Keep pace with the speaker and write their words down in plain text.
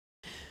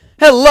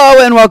Hello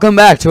and welcome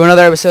back to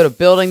another episode of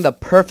Building the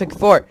Perfect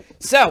Fort.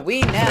 So,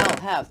 we now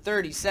have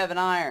 37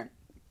 iron.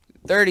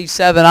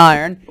 37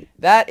 iron.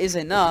 That is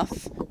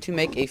enough to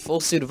make a full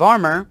suit of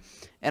armor.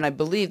 And I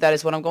believe that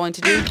is what I'm going to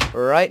do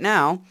right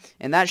now.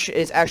 And that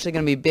is actually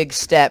going to be a big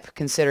step,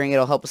 considering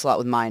it'll help us a lot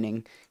with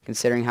mining.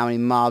 Considering how many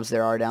mobs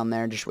there are down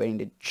there just waiting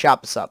to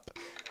chop us up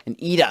and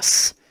eat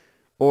us.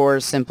 Or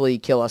simply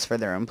kill us for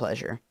their own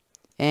pleasure.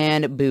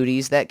 And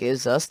booties, that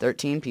gives us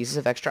 13 pieces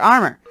of extra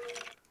armor.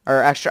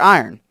 Or extra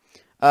iron.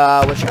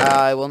 Which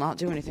I will not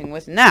do anything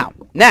with now.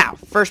 Now,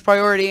 first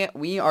priority,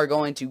 we are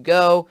going to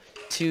go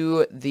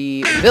to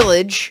the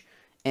village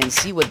and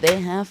see what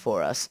they have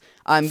for us.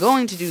 I'm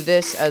going to do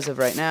this as of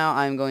right now.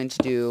 I'm going to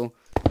do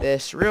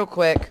this real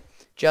quick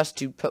just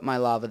to put my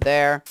lava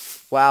there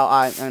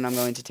and I'm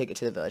going to take it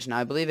to the village. Now,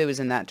 I believe it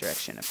was in that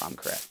direction, if I'm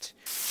correct.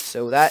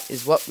 So that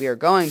is what we are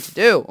going to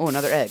do. Oh,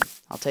 another egg.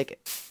 I'll take it.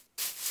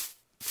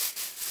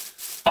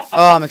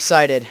 Oh, I'm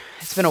excited.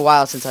 It's been a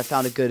while since I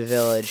found a good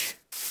village.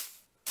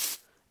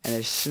 And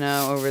there's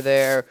snow over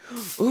there.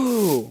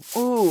 Ooh,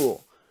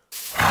 ooh.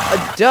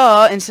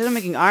 Duh, instead of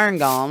making iron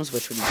golems,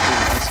 which would be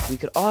nice, we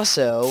could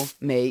also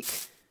make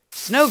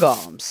snow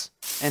golems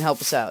and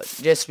help us out.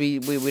 Just we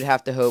would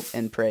have to hope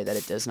and pray that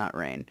it does not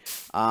rain.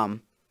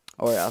 Or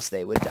else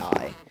they would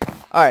die.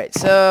 Alright,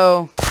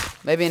 so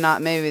maybe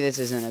this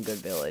isn't a good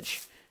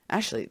village.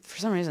 Actually, for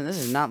some reason this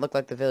does not look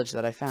like the village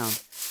that I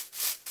found.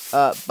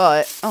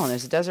 But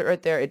there's a desert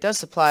right there. It does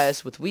supply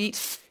us with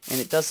wheat, and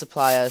it does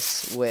supply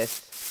us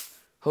with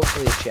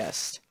hopefully a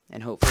chest,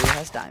 and hopefully it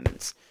has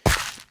diamonds.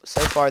 So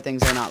far,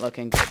 things are not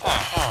looking good.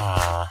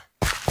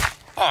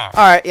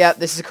 Alright, yeah,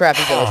 this is a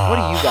crappy village. What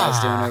are you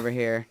guys doing over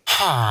here?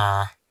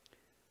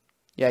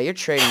 Yeah, your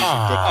trading is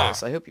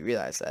ridiculous. I hope you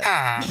realize that.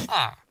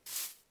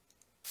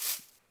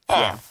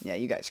 Yeah,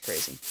 you guys are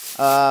crazy.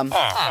 Well,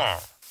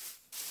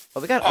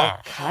 we got all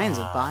kinds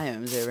of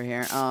biomes over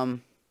here.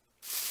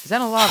 Is that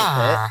a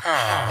lava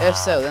pit? If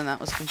so, then that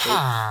was a complete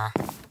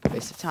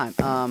waste of time.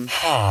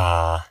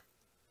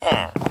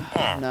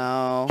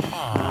 No.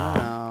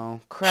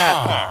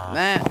 Crap.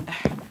 Man.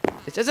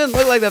 It doesn't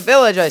look like the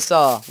village I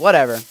saw.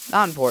 Whatever.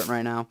 Not important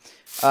right now.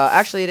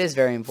 Actually, it is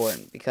very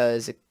important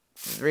because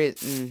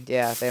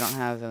yeah, they don't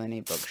have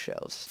any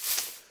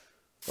bookshelves.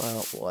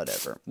 Well,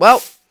 whatever.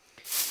 Well,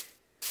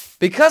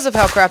 because of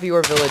how crappy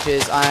your village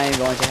is, I'm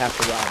going to have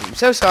to rob you. I'm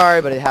so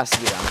sorry, but it has to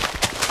be done.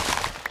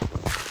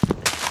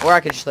 Or I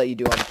could just let you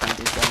do all the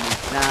planting for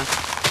me. Nah.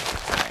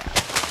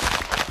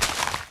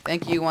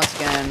 Thank you once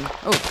again.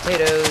 Oh,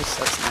 potatoes.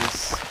 That's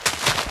nice.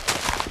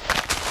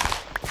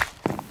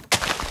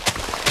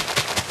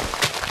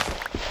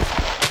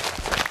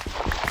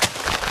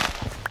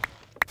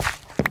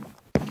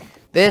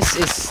 This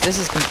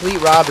is complete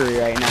robbery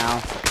right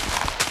now.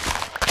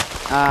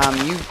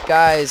 You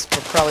guys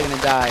are probably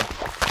gonna die.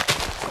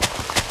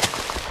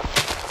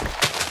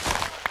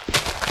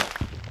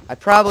 I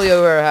probably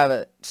have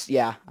a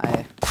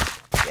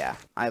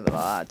I have a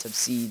lot of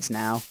seeds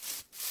now.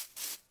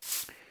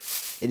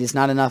 It is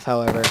not enough,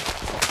 however.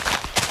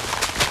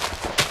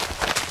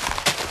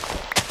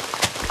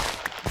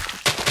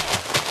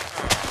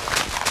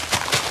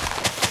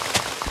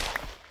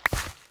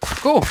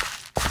 Cool.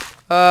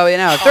 You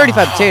know,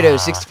 35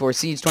 potatoes, 64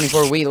 seeds,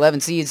 24 wheat,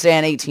 11 seeds,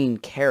 and 18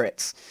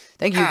 carrots.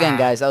 Thank you again,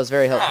 guys. That was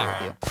very helpful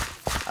with you.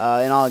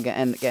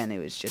 And again, it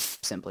was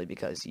just simply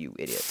because you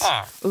idiots.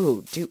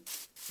 Ooh, do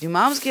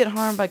mobs get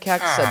harmed by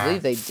cactus? I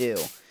believe they do.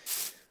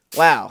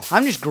 Wow,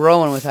 I'm just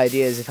growing with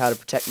ideas of how to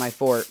protect my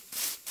fort.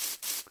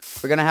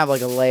 We're gonna have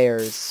like a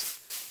layers.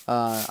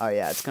 Oh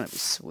yeah, it's gonna be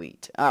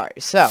sweet.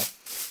 Alright, so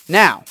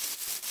now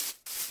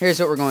here's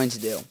what we're going to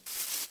do.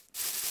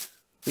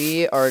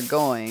 We are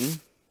going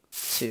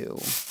to,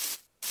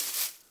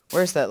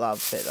 where's that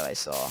lava pit that I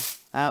saw?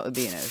 That would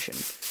be an ocean.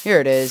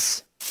 Here it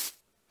is.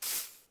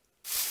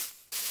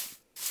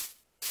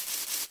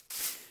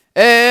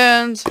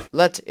 And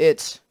let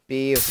it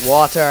be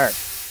water.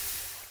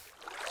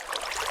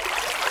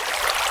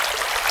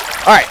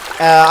 Alright,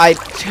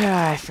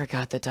 I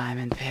forgot the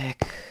diamond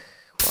pick.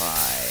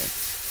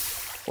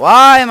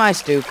 Why am I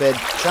stupid?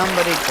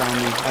 Somebody tell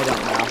me. I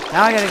don't know.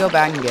 Now I gotta go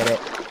back and get it.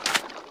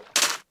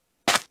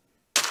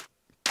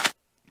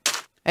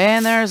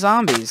 And there are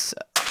zombies.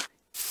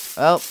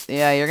 Well,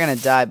 yeah, you're gonna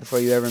die before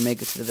you ever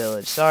make it to the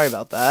village. Sorry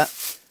about that.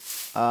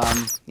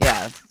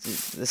 Yeah,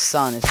 the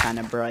sun is kind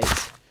of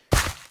bright.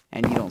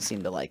 And you don't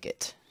seem to like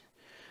it.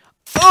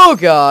 Oh,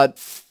 God!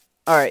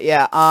 Alright,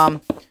 yeah,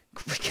 dang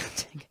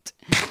it.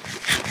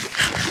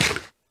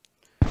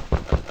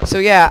 So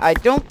yeah, I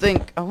don't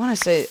think, I want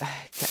to say,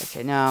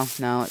 okay, no,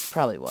 it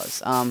probably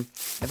was.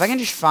 If I can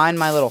just find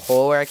my little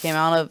hole where I came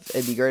out of,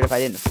 it'd be great if I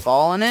didn't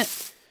fall in it.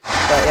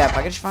 But yeah, if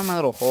I could just find my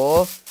little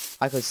hole,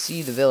 I could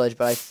see the village,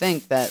 but I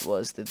think that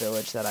was the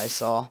village that I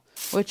saw,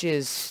 which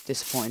is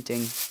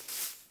disappointing.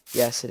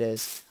 Yes, it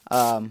is.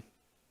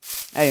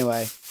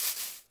 Anyway,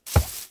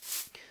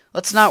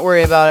 let's not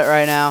worry about it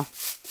right now.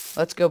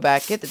 Let's go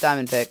back, get the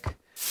diamond pick,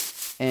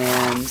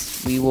 and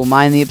we will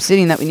mine the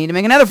obsidian that we need to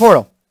make another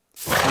portal.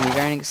 It's going to be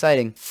very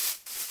exciting.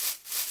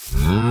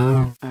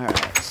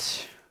 Alright.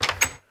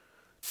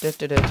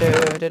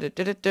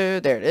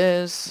 There it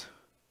is.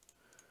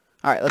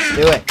 Alright, let's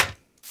do it.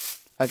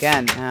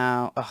 Again,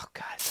 now. Oh,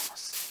 God, it's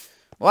almost...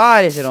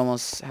 Why does it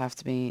almost have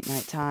to be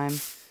nighttime?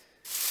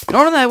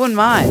 Normally I wouldn't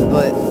mind,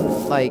 but,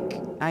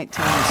 like,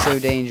 nighttime is so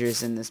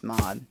dangerous in this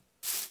mod.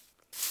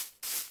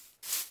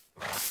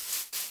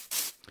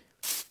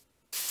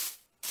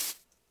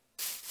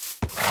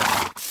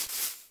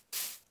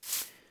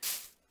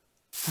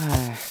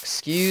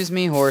 Excuse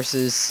me,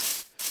 horses.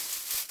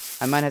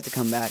 I might have to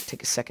come back,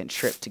 take a second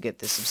trip to get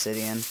this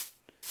obsidian.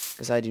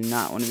 Because I do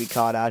not want to be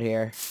caught out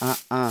here.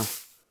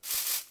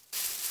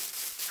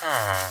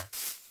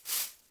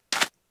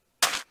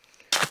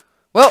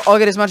 Well, I'll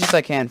get as much as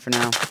I can for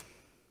now.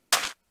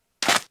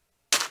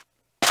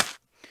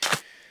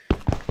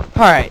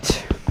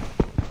 Alright.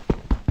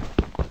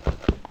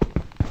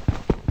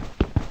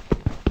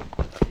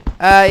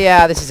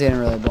 Yeah, this is getting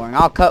really boring.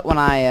 I'll cut when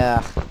I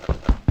have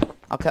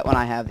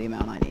the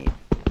amount I need.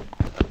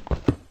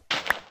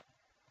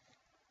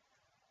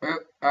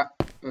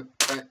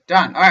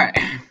 Done. Alright.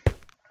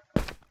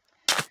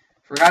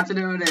 Forgot to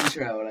do an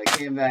intro when I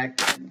came back.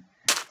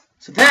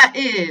 So that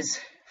is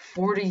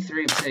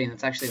 43 obsidian.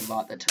 That's actually a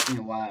lot. That took me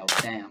a while.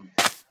 Damn.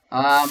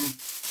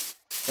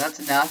 That's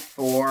enough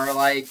for,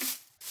 like,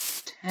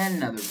 10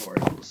 nether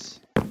portals.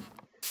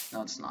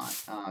 No, it's not.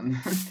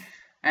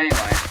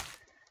 Anyway.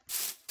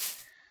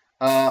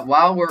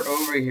 While we're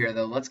over here,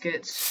 though, let's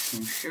get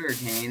some sugar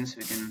cane so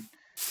we can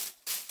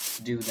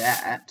do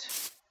that.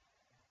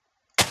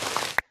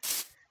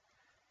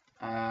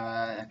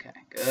 Okay,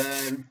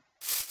 good.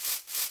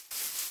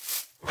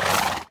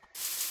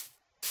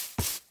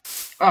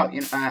 Oh, you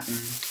know,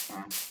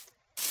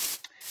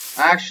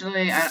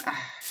 actually,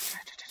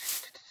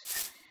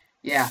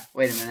 yeah,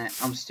 wait a minute,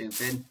 I'm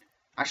stupid.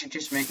 I should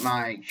just make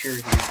my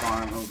sugarcane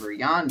farm over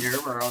yonder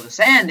where all the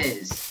sand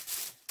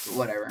is. But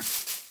whatever.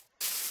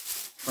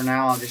 For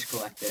now, I'll just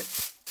collect it.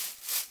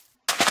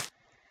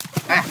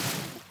 Ah.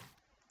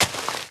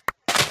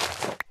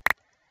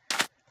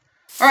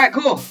 Alright,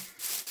 cool.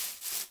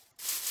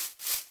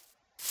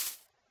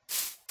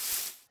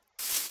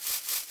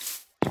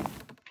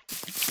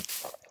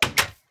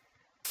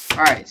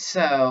 Alright,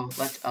 so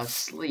let us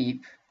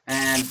sleep,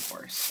 and of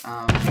course,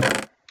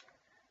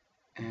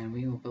 and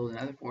we will build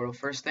another portal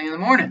first thing in the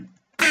morning.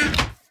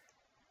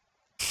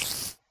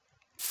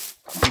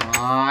 Come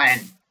on.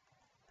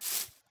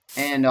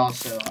 And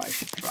also, I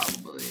should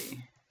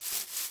probably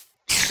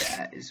do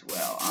that as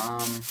well.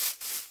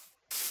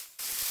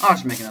 I'll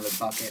just make another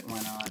bucket, why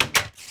not?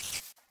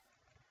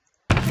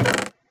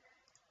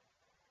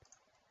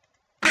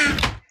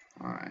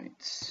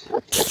 Alright.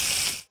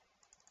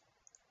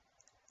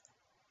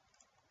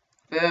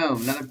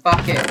 Boom, another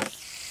bucket.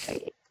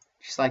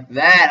 Just like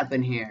that up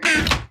in here.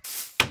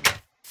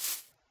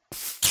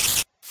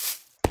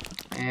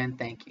 And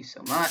thank you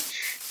so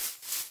much.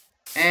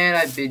 And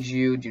I bid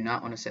you do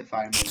not want to set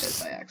fire to my bed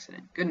by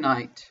accident. Good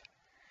night.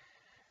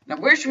 Now,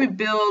 where should we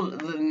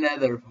build the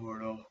nether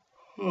portal?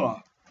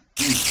 Huh.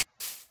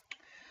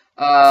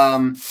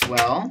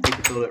 Well, we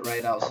could build it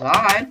right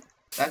outside.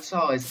 That's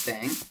always a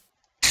thing.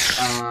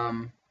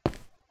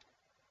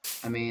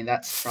 I mean,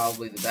 that's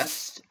probably the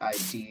best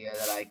idea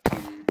that I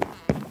can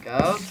think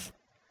of.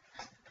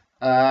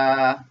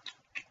 I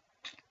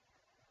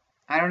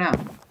don't know.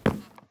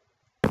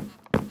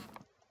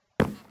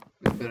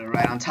 We put it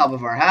right on top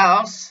of our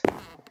house.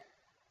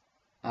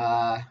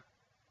 Yeah,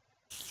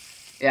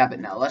 but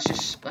no, let's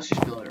just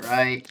build it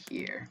right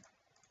here.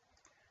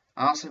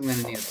 Also, I'm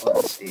gonna need a flint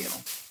and steel.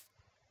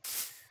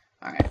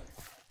 Alright.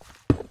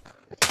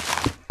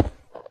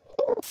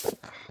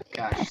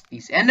 Gosh,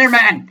 these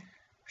Endermen!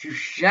 You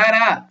shut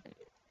up!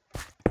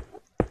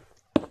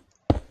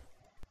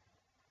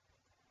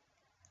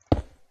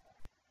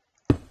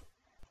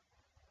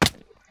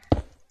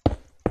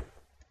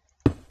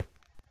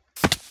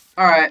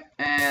 Alright,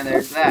 and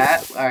there's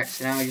that. Alright,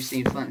 so now we just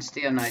need flint and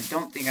steel, and I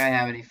don't think I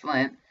have any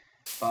flint,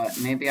 but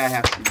maybe I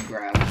have some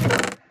gravel.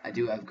 I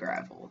do have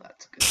gravel,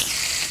 that's good.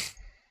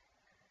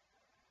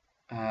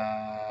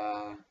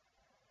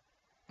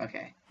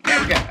 Okay, there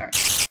we go,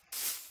 alright.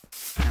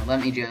 Now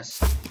let me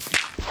just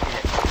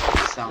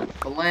get some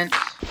flint.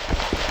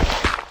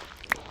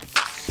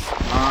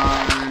 Come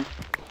on.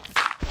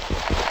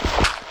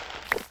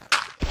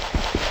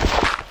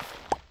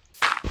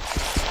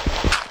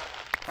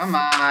 Come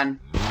on.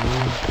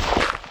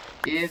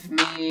 Give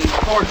me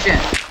fortune.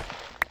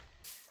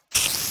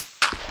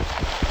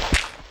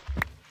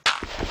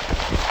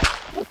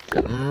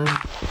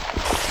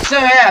 So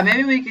yeah,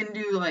 maybe we can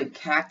do like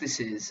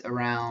cactuses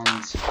around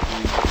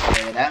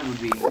there. That would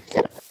be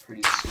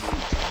pretty sweet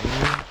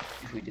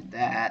if we did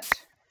that.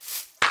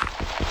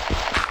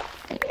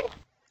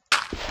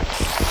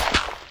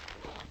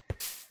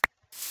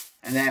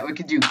 And then we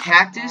could do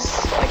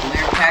cactus, like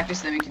layer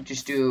cactus. Then we could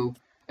just do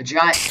a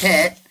giant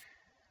pit,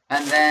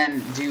 and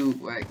then do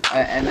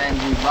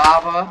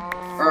lava.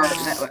 Or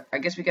I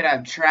guess we could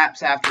have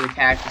traps after the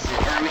cactuses.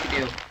 Or we could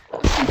do,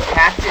 let's do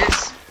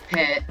cactus,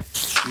 pit,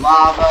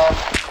 lava.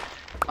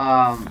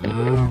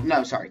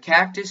 No, sorry,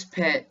 cactus,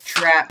 pit,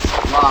 traps,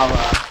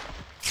 lava,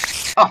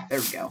 Oh, there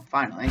we go.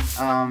 Finally.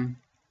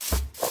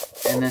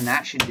 And then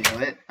that should do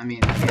it. I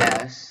mean,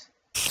 yes.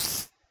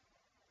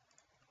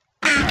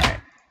 Alright.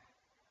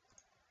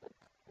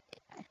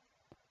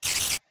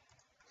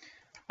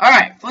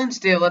 Alright, flint and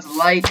steel. Let's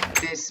light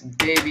this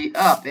baby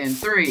up in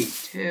 3,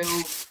 2,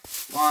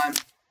 1.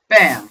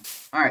 Bam!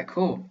 Alright,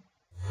 cool.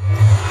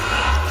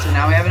 So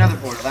now we have another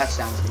portal. That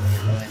sounds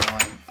really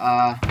annoying.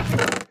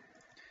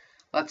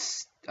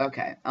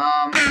 Okay.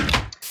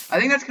 I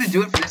think that's gonna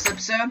do it for this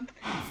episode,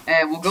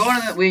 and we'll go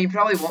on. We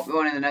probably won't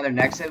go into another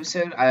next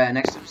episode.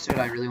 Next episode,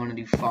 I really want to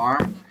do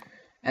farm,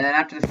 and then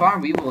after the farm,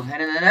 we will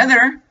head in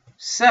another.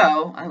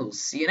 So I will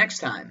see you next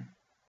time.